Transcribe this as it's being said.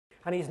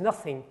and he has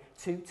nothing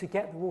to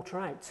get the water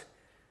out.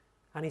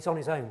 And he's on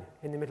his own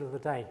in the middle of the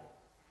day.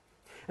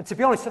 And to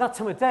be honest, at that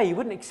time of day, you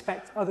wouldn't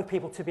expect other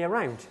people to be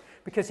around,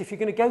 because if you're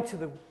going to go to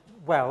the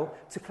well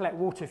to collect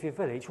water for your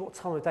village, what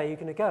time of day are you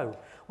going to go?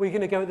 Well, you're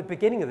going to go at the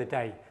beginning of the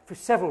day for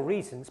several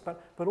reasons,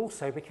 but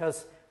also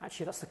because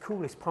actually that's the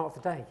coolest part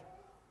of the day.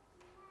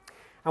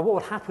 And what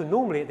would happen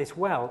normally at this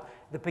well,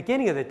 at the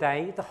beginning of the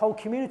day, the whole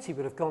community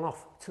would have gone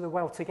off to the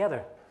well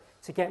together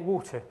to get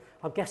water.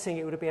 I'm guessing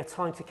it would be a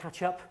time to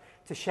catch up,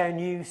 to share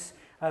news,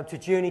 to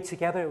journey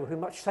together. It would be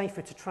much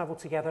safer to travel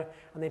together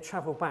and then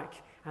travel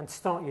back and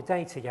start your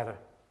day together.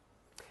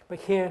 But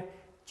here,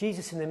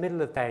 Jesus in the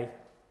middle of the day,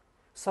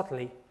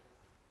 suddenly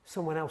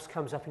someone else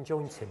comes up and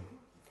joins him.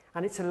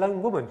 And it's a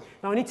lone woman.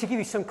 Now, I need to give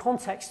you some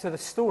context to the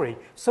story.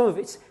 Some of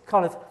it's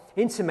kind of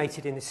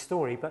intimated in this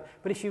story, but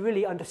if you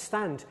really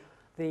understand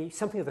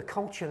something of the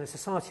culture and the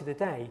society of the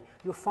day,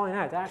 you'll find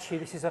out that actually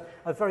this is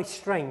a very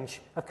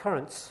strange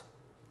occurrence.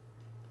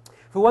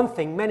 For one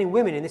thing, men and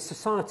women in this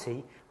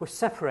society were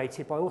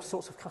separated by all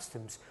sorts of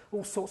customs,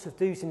 all sorts of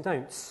do's and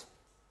don'ts.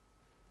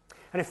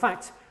 And in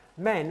fact,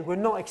 men were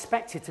not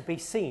expected to be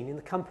seen in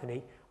the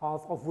company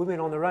of women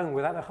on their own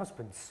without their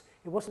husbands.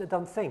 It wasn't a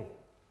done thing.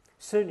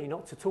 Certainly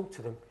not to talk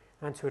to them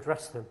and to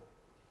address them.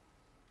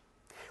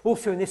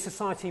 Also in this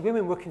society,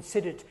 women were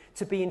considered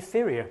to be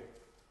inferior.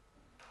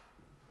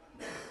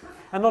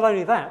 And not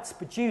only that,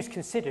 but Jews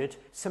considered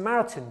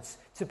Samaritans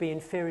to be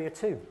inferior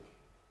too.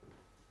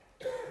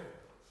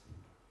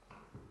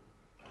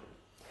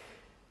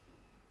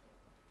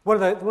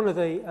 One of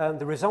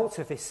the results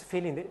of this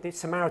feeling that the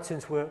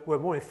Samaritans were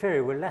more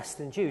inferior, were less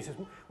than Jews,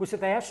 was that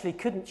they actually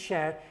couldn't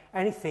share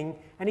any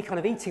kind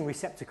of eating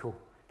receptacle.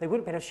 They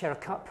wouldn't be able to share a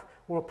cup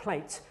or a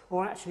plate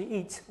or actually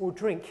eat or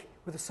drink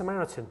with a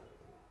Samaritan.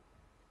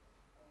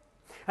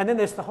 And then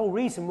there's the whole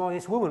reason why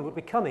this woman would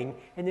be coming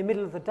in the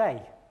middle of the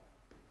day.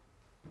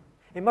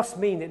 It must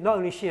mean that not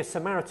only is she a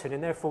Samaritan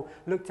and therefore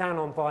looked down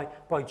on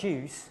by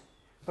Jews,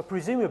 but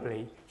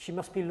presumably she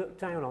must be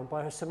looked down on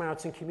by her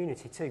Samaritan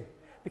community too.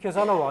 Because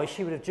otherwise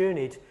she would have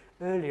journeyed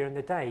earlier in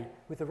the day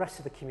with the rest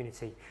of the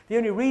community. The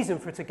only reason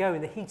for her to go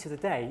in the heat of the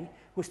day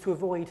was to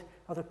avoid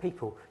other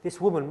people. This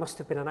woman must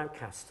have been an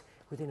outcast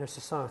within her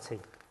society.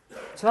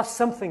 So that's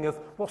something of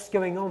what's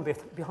going on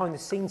behind the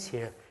scenes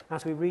here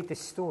as we read this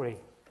story.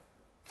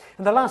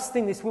 And the last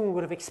thing this woman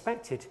would have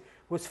expected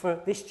was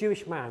for this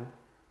Jewish man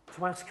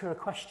to ask her a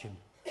question.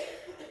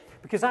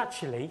 Because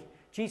actually,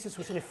 Jesus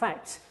was in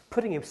effect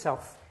putting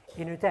himself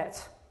in her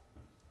debt.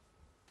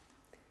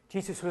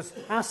 Jesus was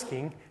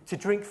asking to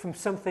drink from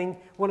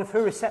one of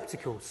her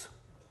receptacles.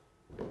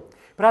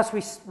 But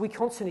as we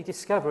constantly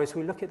discover, as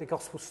we look at the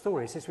gospel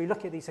stories, as we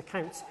look at these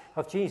accounts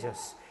of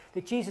Jesus,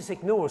 that Jesus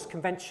ignores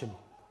convention.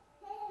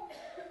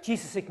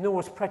 Jesus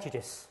ignores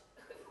prejudice.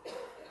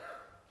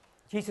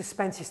 Jesus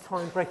spends his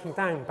time breaking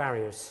down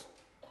barriers.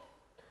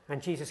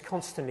 And Jesus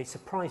constantly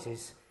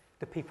surprises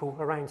the people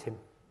around him.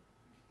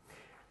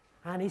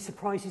 And he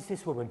surprises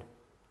this woman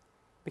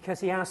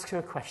because he asks her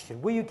a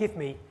question. Will you give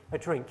me a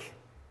drink?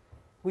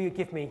 Will you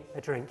give me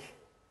a drink?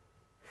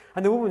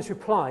 And the woman's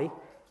reply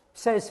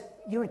says,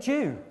 you're a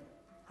Jew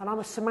and I'm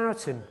a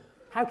Samaritan.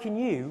 How can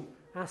you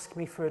ask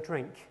me for a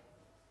drink?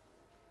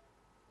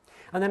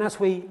 And then as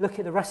we look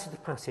at the rest of the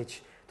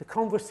passage, the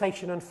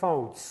conversation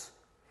unfolds.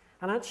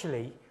 And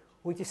actually,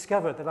 we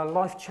discover that a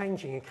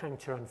life-changing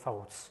encounter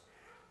unfolds.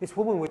 This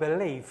woman, we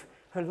believe,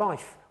 her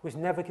life was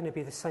never going to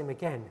be the same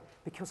again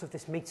because of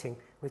this meeting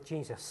with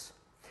Jesus.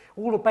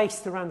 All are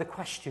based around the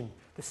question,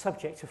 the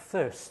subject of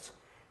thirst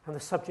and the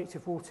subject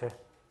of water.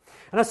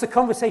 And as the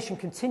conversation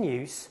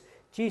continues,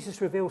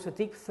 Jesus reveals a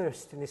deep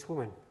thirst in this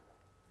woman.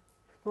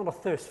 Not a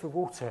thirst for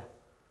water,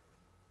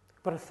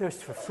 but a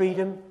thirst for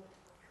freedom,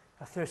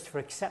 a thirst for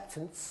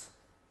acceptance,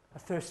 a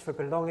thirst for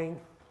belonging,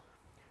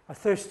 a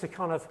thirst to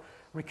kind of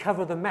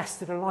recover the mess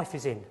that her life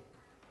is in.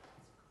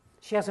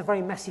 She has a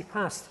very messy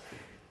past,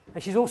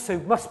 and she also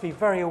must be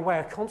very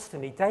aware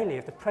constantly, daily,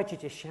 of the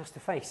prejudice she has to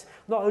face,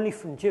 not only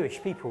from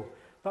Jewish people,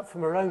 but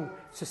from her own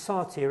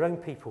society, her own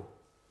people.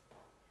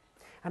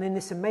 And in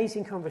this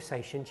amazing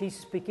conversation,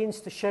 Jesus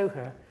begins to show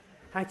her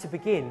how to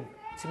begin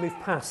to move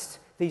past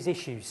these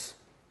issues.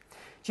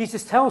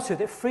 Jesus tells her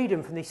that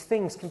freedom from these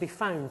things can be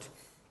found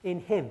in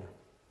him.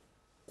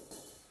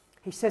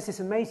 He says this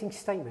amazing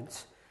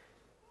statement,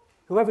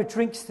 whoever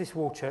drinks this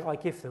water I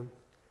give them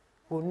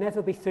will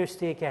never be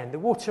thirsty again. The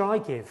water I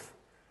give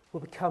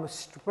will become a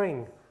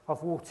spring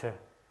of water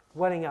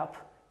welling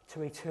up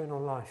to eternal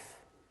life.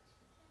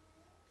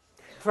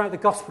 Throughout the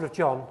Gospel of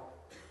John,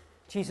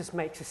 Jesus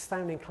makes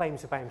astounding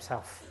claims about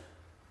himself.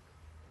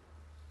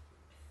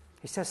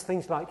 He says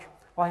things like,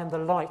 I am the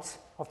light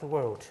of the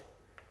world.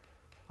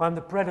 I am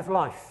the bread of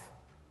life.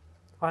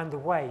 I am the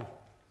way,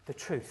 the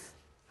truth,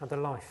 and the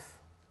life.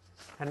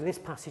 And in this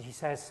passage he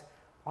says,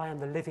 I am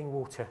the living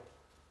water.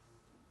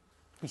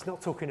 He's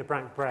not talking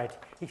about bread.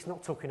 He's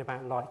not talking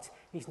about light.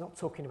 He's not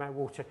talking about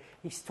water.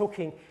 He's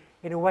talking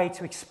in a way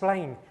to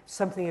explain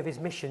something of his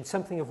mission,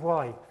 something of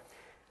why.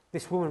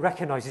 This woman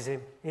recognises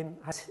him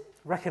as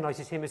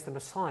the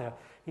Messiah.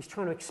 He's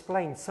trying to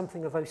explain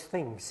something of those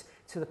things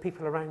to the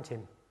people around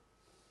him.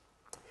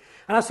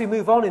 And as we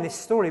move on in this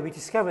story, we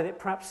discover that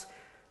perhaps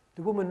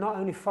the woman not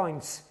only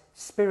finds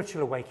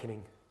spiritual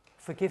awakening,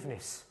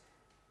 forgiveness,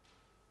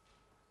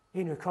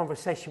 in her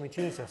conversation with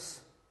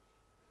Jesus,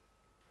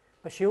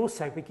 but she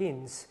also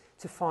begins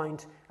to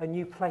find a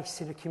new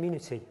place in a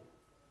community.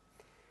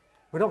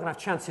 We're not going to have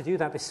a chance to do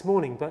that this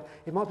morning, but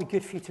it might be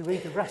good for you to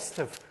read the rest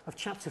of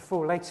chapter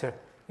 4 later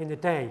in the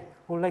day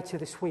or later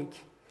this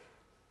week.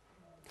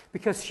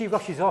 Because she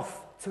rushes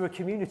off to her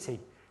community,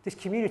 this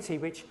community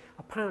which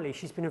apparently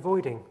she's been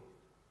avoiding.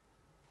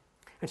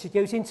 And she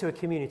goes into a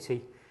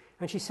community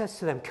and she says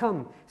to them,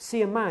 "Come,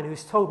 see a man who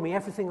has told me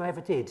everything I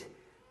ever did.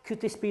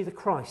 Could this be the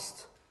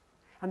Christ?"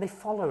 And they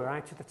follow her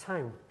out of the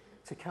town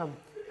to come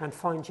and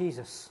find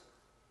Jesus.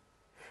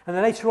 And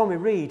then later on we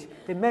read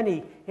that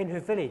many in her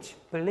village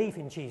believe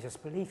in Jesus,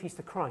 believe he's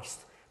the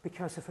Christ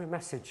because of her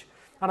message.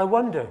 And I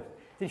wonder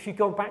that if you'd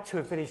gone back to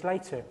her village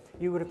later,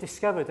 you would have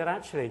discovered that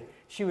actually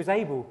she was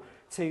able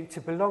to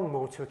belong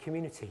more to a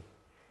community.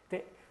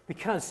 That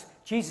because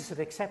Jesus had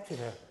accepted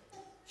her,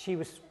 she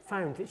was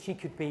found that she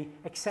could be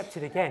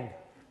accepted again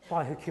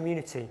by her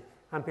community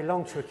and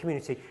belong to a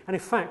community. And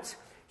in fact,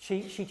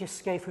 she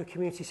just gave her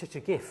community such a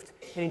gift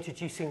in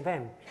introducing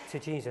them to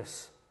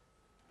Jesus.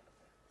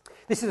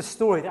 This is a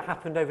story that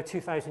happened over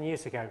 2,000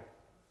 years ago.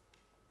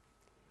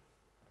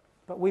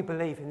 But we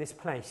believe in this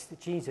place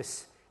that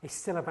Jesus is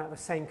still about the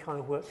same kind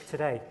of work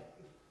today.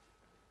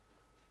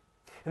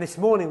 And this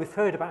morning we've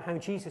heard about how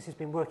Jesus has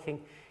been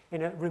working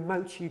in a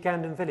remote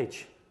Ugandan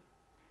village,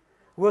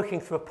 working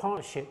through a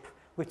partnership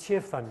with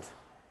Tearfund,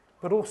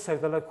 but also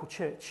the local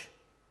church.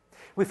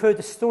 We've heard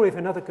the story of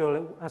another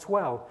girl as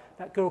well,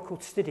 that girl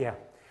called Stydia,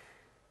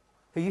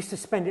 who used to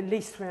spend at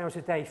least 3 hours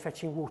a day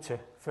fetching water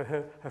for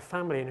her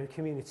family and her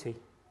community.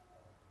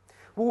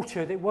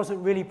 Water that wasn't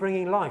really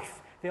bringing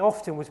life, that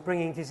often was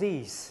bringing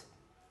disease,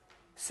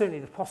 certainly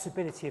the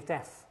possibility of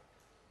death.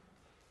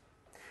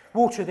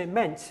 Water that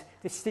meant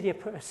that Stydia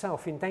put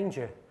herself in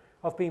danger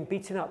of being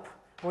beaten up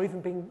or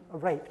even being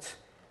raped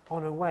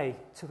on her way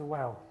to the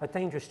well, a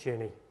dangerous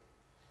journey.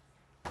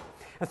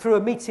 And through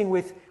a meeting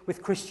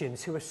with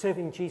Christians who were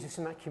serving Jesus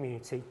in that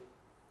community,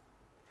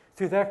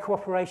 through their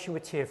cooperation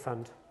with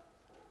Tearfund,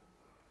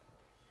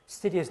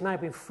 Stydia has now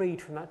been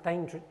freed from that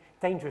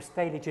dangerous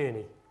daily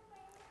journey.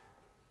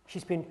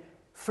 She's been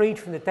freed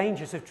from the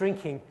dangers of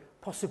drinking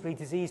possibly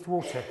diseased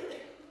water.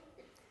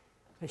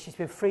 And she's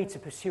been freed to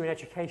pursue an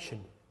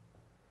education.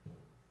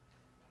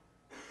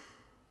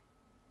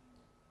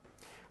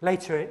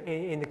 Later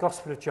in the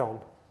Gospel of John,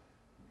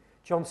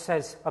 John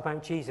says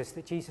about Jesus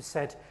that Jesus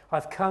said,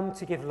 "I've come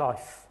to give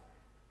life,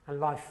 and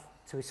life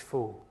to its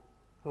full."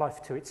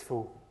 Life to its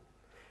full.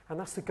 And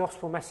that's the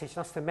gospel message.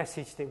 That's the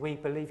message that we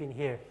believe in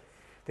here,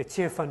 that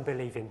Tearfund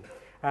believe in,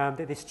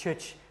 that this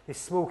church, this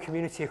small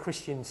community of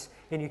Christians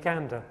in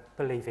Uganda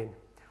believe in.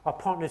 Our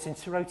partners in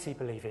Soroti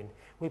believe in.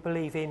 We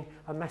believe in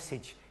a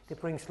message that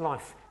brings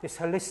life, this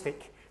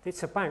holistic,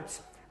 that's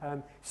about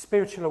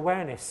spiritual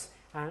awareness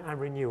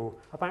and renewal,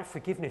 about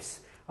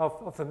forgiveness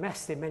of the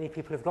mess that many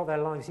people have got their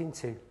lives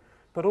into,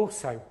 but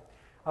also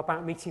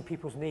about meeting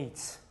people's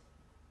needs.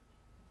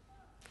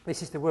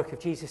 This is the work of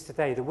Jesus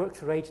today, the work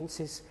through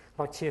agencies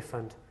like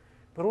Tearfund,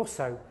 but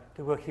also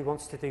the work he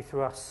wants to do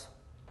through us.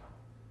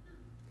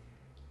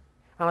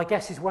 And I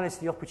guess as well as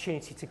the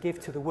opportunity to give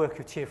to the work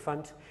of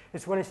Tearfund,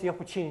 as well as the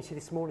opportunity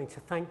this morning to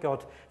thank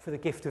God for the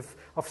gift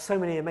of so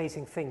many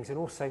amazing things, and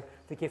also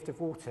the gift of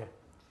water.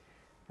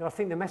 And I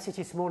think the message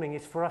this morning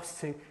is for us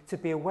to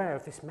be aware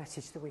of this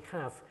message that we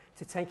have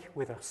to take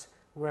with us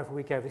wherever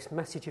we go, this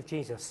message of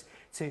Jesus,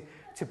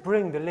 to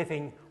bring the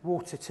living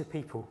water to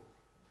people.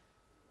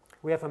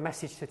 We have a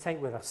message to take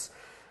with us.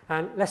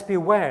 And let's be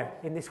aware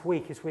in this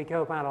week as we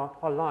go about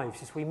our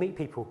lives, as we meet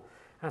people,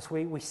 as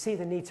we see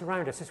the needs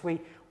around us, as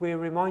we're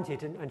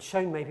reminded and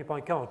shown maybe by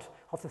God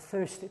of the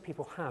thirst that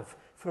people have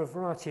for a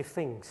variety of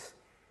things,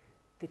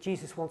 that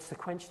Jesus wants to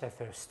quench their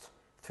thirst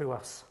through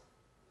us.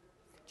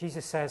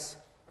 Jesus says,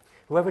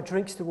 "Whoever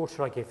drinks the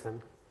water I give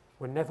them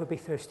will never be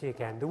thirsty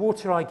again. The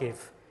water I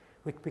give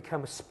will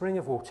become a spring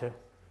of water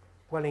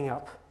welling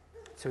up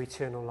to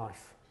eternal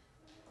life."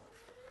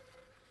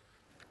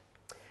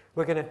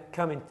 We're going to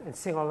come in and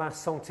sing our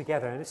last song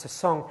together, and it's a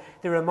song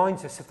that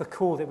reminds us of the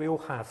call that we all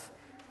have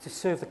to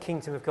serve the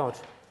kingdom of God.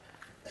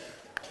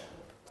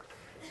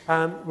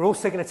 We're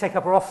also going to take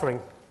up our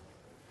offering.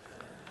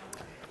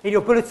 In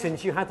your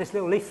bulletins, you had this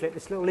little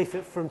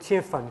leaflet from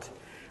Tearfund.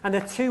 And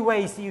there are two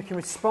ways that you can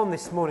respond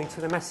this morning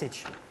to the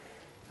message.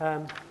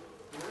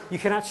 You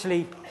can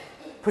actually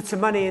put some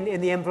money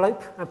in the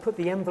envelope and put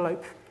the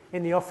envelope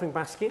in the offering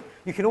basket.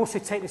 You can also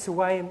take this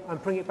away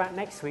and bring it back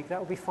next week. That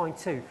will be fine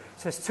too.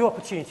 So there's two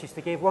opportunities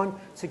to give. One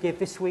to give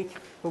this week,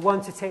 but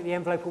one to take the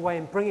envelope away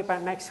and bring it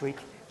back next week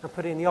and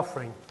put it in the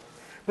offering.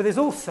 But there's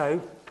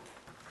also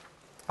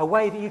a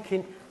way that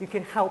you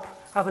can help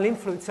have an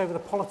influence over the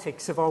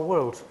politics of our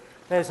world.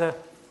 If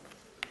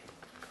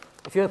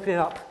you open it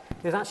up,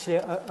 there's actually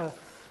a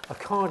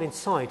card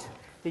inside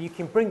that you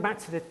can bring back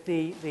to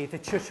the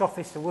church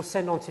office that we'll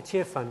send on to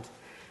Tear Fund,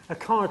 a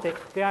card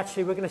that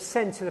actually we're going to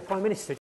send to the Prime Minister.